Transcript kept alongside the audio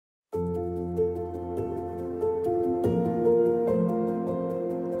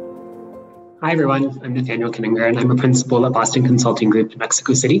Hi, everyone. I'm Nathaniel Kenninger, and I'm a principal at Boston Consulting Group in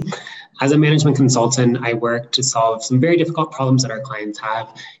Mexico City. As a management consultant, I work to solve some very difficult problems that our clients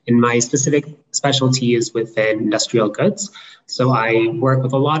have. And my specific specialty is within industrial goods. So I work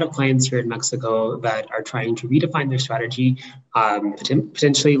with a lot of clients here in Mexico that are trying to redefine their strategy,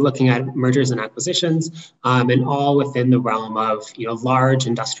 potentially looking at mergers and acquisitions, and all within the realm of large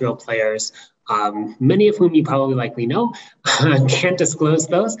industrial players. Many of whom you probably likely know. Can't disclose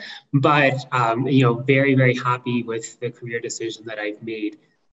those, but very, very happy with the career decision that I've made.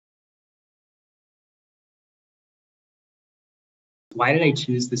 Why did I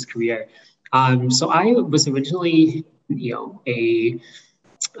choose this career? So I was originally,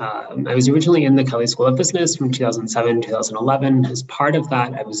 I was originally in the Kelley School of Business from 2007 to 2011. As part of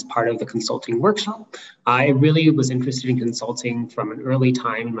that, I was part of the consulting workshop. I really was interested in consulting from an early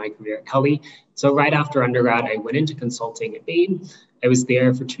time in my career at Kelley. So right after undergrad, I went into consulting at Bain. I was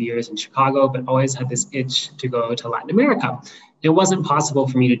there for 2 years in Chicago, but always had this itch to go to Latin America. It wasn't possible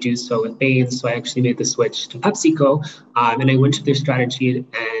for me to do so with Bain, so I actually made the switch to PepsiCo, and I went to their strategy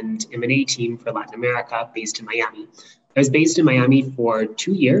and M&A team for Latin America based in Miami. I was based in Miami for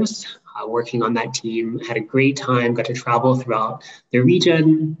 2 years, working on that team, had a great time, got to travel throughout the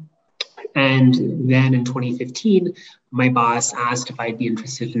region. And then in 2015, my boss asked if I'd be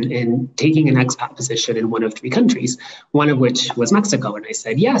interested in taking an expat position in one of 3 countries, one of which was Mexico. And I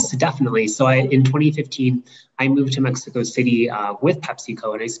said, yes, definitely. So in 2015, I moved to Mexico City with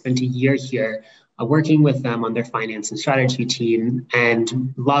PepsiCo, and I spent a year here working with them on their finance and strategy team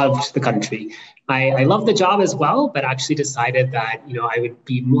and loved the country. I loved the job as well, but actually decided that I would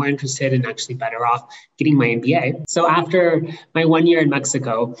be more interested and actually better off getting my MBA. So after my 1 year in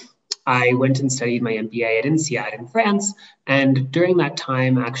Mexico, I went and studied my MBA at INSEAD in France. And during that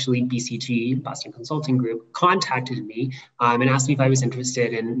time, actually, BCG, Boston Consulting Group, contacted me and asked me if I was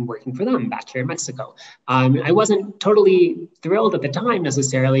interested in working for them back here in Mexico. I wasn't totally thrilled at the time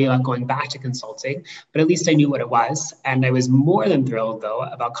necessarily about going back to consulting, but at least I knew what it was. And I was more than thrilled, though,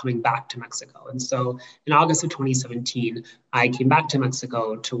 about coming back to Mexico. And so in August of 2017, I came back to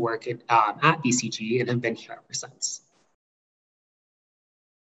Mexico to work at BCG and have been here ever since.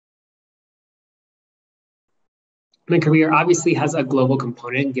 My career obviously has a global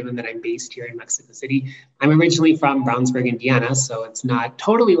component, given that I'm based here in Mexico City. I'm originally from Brownsburg, Indiana, so it's not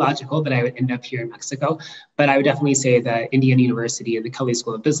totally logical that I would end up here in Mexico. But I would definitely say that Indiana University and the Kelley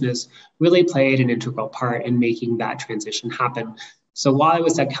School of Business really played an integral part in making that transition happen. So while I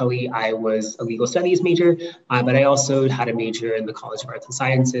was at Kelley, I was a legal studies major, but I also had a major in the College of Arts and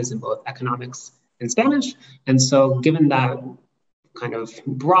Sciences in both economics and Spanish. And so given that kind of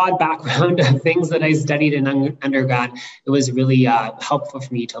broad background of things that I studied in undergrad, it was really helpful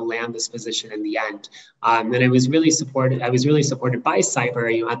for me to land this position in the end. And I was really supported by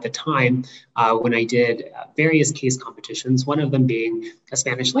CIBER, at the time when I did various case competitions, one of them being a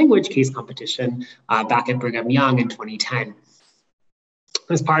Spanish language case competition back at Brigham Young in 2010.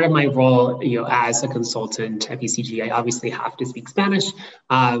 As part of my role, as a consultant at BCG, I obviously have to speak Spanish.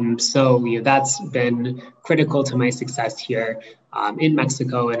 So that's been critical to my success here in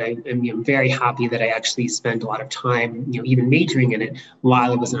Mexico. And I'm very happy that I actually spent a lot of time, even majoring in it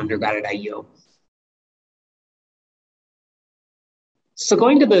while I was an undergrad at IU. So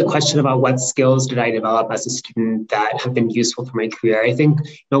going to the question about what skills did I develop as a student that have been useful for my career, I think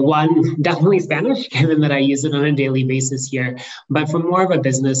one, definitely Spanish, given that I use it on a daily basis here. But from more of a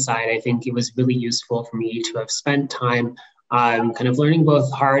business side, I think it was really useful for me to have spent time kind of learning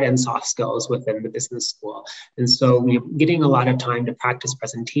both hard and soft skills within the business school. And so getting a lot of time to practice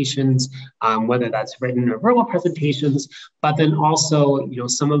presentations, whether that's written or verbal presentations, but then also,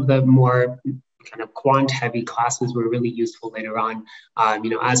 some of the more kind of quant heavy classes were really useful later on.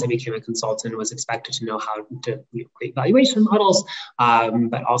 As I became a consultant, was expected to know how to create valuation models,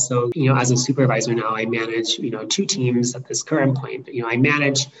 but also, as a supervisor now, I manage, 2 teams at this current point. I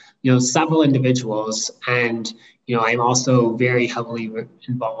manage, several individuals, and I'm also very heavily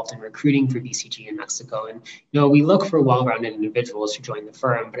involved in recruiting for BCG in Mexico. And, we look for well-rounded individuals to join the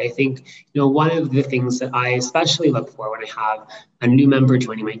firm. But I think, one of the things that I especially look for when I have a new member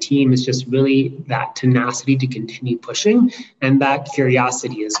joining my team is just really that tenacity to continue pushing and that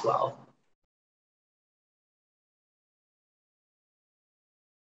curiosity as well.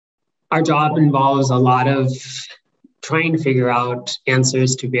 Our job involves a lot of trying to figure out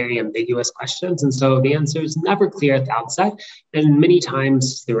answers to very ambiguous questions. And so the answer is never clear at the outset. And many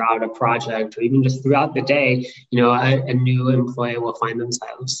times throughout a project or even just throughout the day, a new employee will find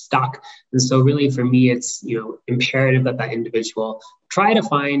themselves stuck. And so really for me, it's, imperative that that individual try to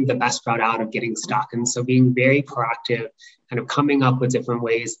find the best route out of getting stuck. And so being very proactive, kind of coming up with different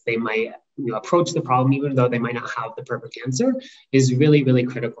ways they might approach the problem, even though they might not have the perfect answer, is really, really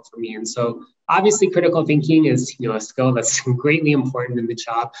critical for me. And so obviously critical thinking is a skill that's greatly important in the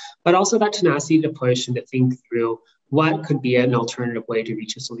job, but also that tenacity to push and to think through what could be an alternative way to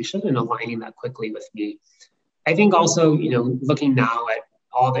reach a solution and aligning that quickly with me. I think also, looking now at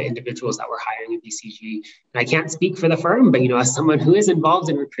all the individuals that we're hiring at BCG, and I can't speak for the firm, but, as someone who is involved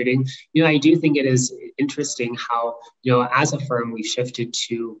in recruiting, I do think it is interesting how, as a firm, we've shifted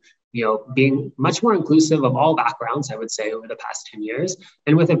to, being much more inclusive of all backgrounds, I would say, over the past 10 years,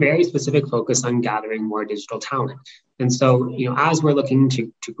 and with a very specific focus on gathering more digital talent. And so, as we're looking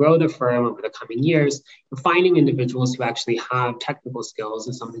to grow the firm over the coming years, finding individuals who actually have technical skills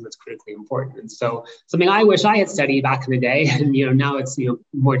is something that's critically important. And so something I wish I had studied back in the day, and now it's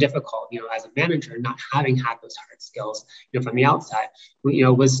more difficult, as a manager, not having had those hard skills, from the outside,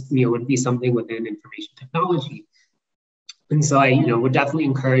 would be something within information technology. And so I, would definitely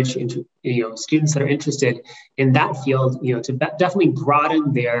encourage students that are interested in that field, to definitely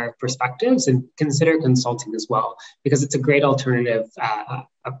broaden their perspectives and consider consulting as well, because it's a great alternative,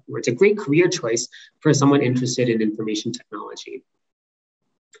 or it's a great career choice for someone interested in information technology.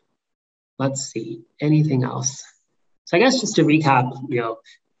 Let's see, anything else? So I guess just to recap,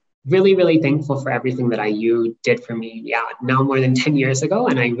 really, really thankful for everything that IU did for me, now more than 10 years ago,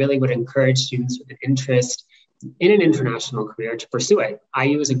 and I really would encourage students with an interest in an international career to pursue it.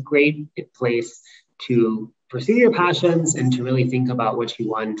 IU is a great place to pursue your passions and to really think about what you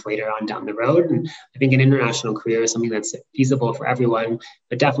want later on down the road. And I think an international career is something that's feasible for everyone,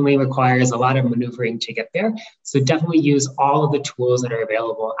 but definitely requires a lot of maneuvering to get there. So definitely use all of the tools that are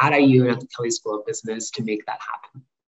available at IU and at the Kelley School of Business to make that happen.